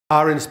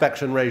Our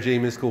inspection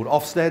regime is called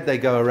Ofsted. They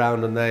go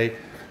around and they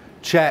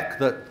check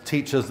that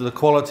teachers, the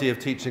quality of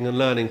teaching and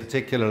learning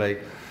particularly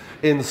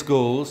in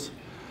schools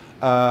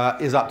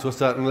is up to a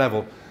certain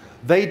level.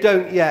 They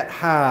don't yet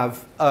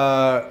have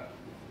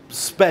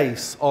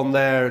space on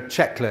their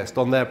checklist,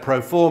 on their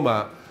pro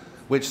forma,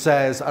 which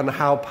says, and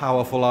how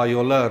powerful are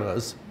your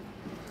learners?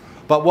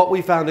 But what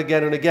we found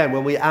again and again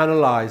when we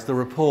analysed the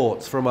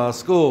reports from our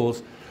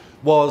schools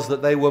was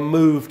that they were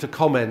moved to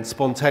comment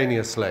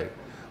spontaneously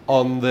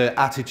on the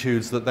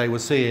attitudes that they were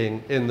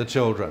seeing in the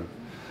children.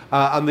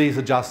 And these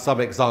are just some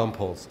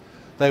examples.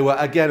 They were,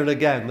 again and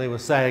again, they were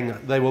saying,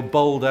 they were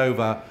bowled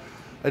over.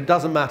 It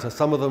doesn't matter.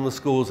 Some of them are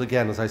schools,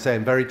 again, as I say,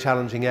 in very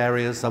challenging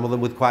areas, some of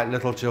them with quite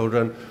little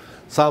children,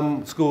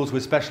 some schools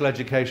with special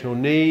educational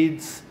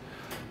needs.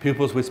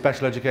 Pupils with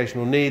special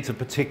educational needs have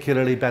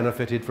particularly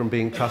benefited from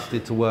being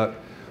trusted to work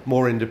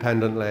more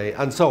independently,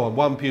 and so on.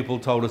 One pupil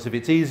told us, if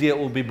it's easy, it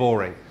will be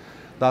boring,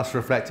 thus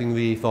reflecting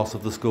the ethos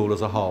of the school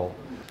as a whole.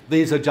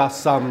 These are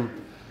just some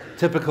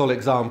typical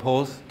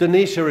examples.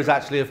 Denisha is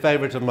actually a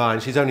favourite of mine.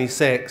 She's only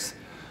 6,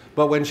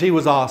 but when she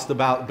was asked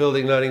about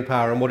building learning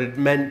power and what it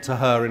meant to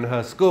her in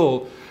her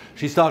school,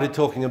 she started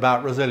talking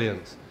about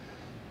resilience.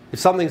 If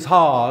something's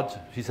hard,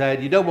 she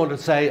said, you don't want to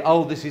say,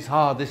 oh, this is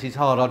hard,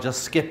 I'll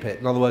just skip it.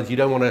 In other words, you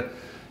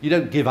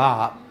don't give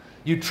up.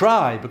 You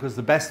try, because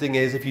the best thing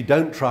is, if you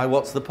don't try,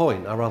 what's the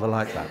point? I rather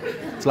like that.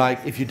 It's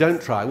like, if you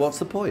don't try, what's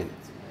the point?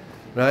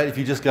 Right? If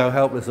you just go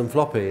helpless and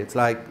floppy, it's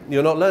like,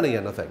 you're not learning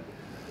anything.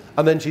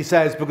 And then she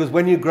says, because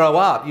when you grow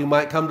up, you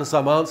might come to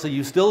some answer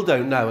you still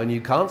don't know, and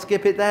you can't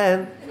skip it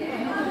then.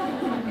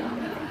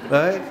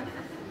 Right?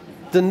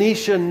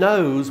 Denisha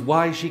knows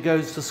why she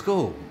goes to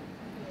school.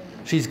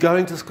 She's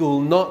going to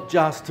school not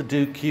just to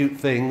do cute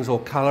things or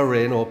colour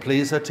in or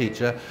please her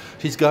teacher.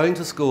 She's going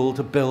to school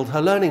to build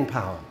her learning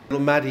power.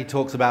 Maddie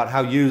talks about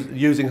how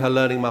using her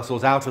learning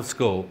muscles out of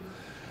school,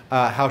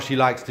 how she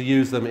likes to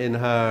use them in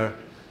her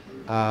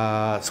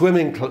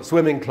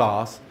swimming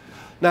class.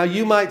 Now,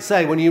 you might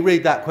say, when you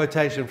read that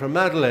quotation from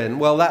Madeline,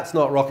 well, that's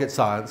not rocket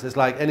science. It's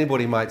like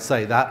anybody might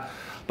say that.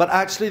 But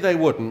actually, they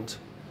wouldn't,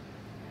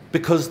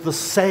 because the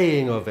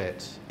saying of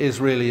it is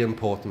really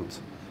important.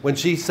 When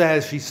she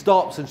says, she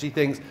stops and she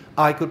thinks,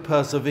 I could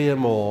persevere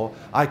more,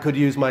 I could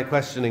use my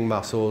questioning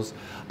muscles,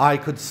 I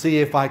could see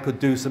if I could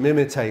do some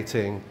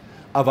imitating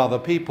of other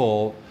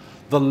people,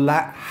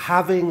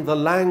 having the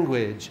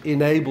language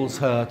enables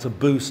her to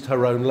boost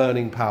her own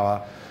learning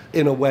power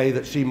in a way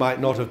that she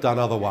might not have done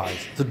otherwise,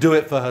 to do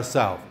it for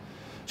herself.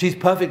 She's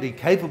perfectly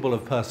capable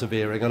of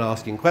persevering and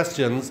asking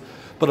questions,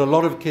 but a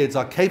lot of kids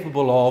are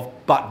capable of,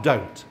 but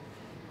don't,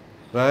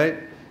 right?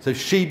 So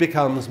she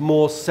becomes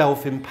more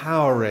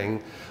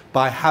self-empowering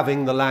by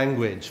having the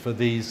language for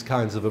these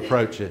kinds of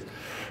approaches.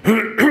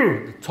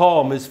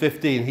 Tom is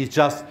 15. He's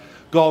just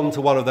gone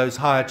to one of those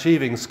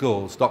high-achieving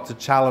schools, Dr.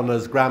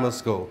 Challoner's grammar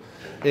school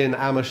in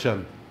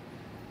Amersham.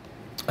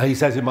 He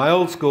says, in my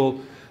old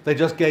school, they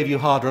just gave you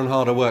harder and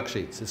harder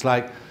worksheets. It's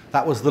like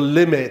that was the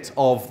limit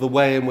of the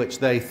way in which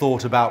they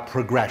thought about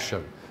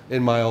progression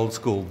in my old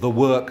school. The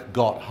work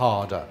got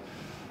harder,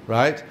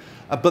 right?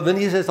 But then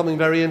he says something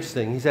very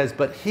interesting. He says,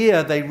 but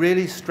here they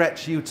really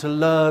stretch you to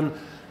learn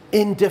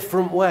in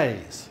different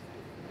ways,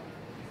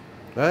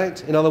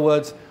 right? In other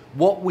words,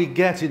 what we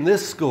get in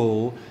this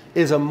school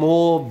is a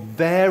more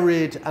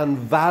varied and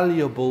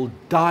valuable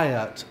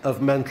diet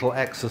of mental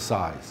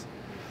exercise.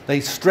 They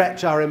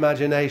stretch our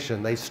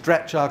imagination, they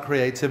stretch our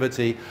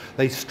creativity,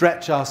 they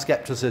stretch our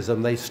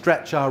skepticism, they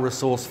stretch our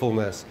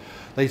resourcefulness,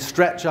 they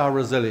stretch our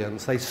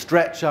resilience, they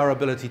stretch our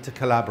ability to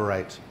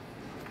collaborate.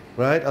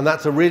 Right? And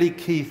that's a really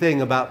key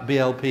thing about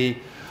BLP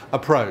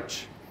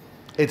approach.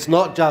 It's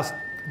not just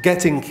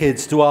getting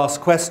kids to ask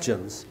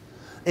questions,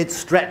 it's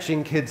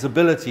stretching kids'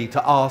 ability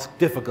to ask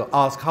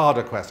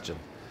harder questions.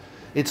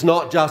 It's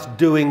not just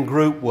doing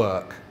group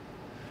work,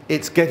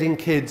 it's getting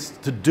kids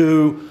to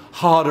do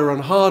harder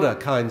and harder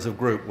kinds of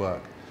group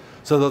work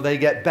so that they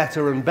get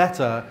better and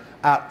better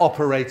at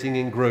operating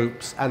in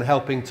groups and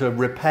helping to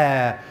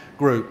repair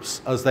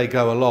groups as they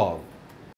go along.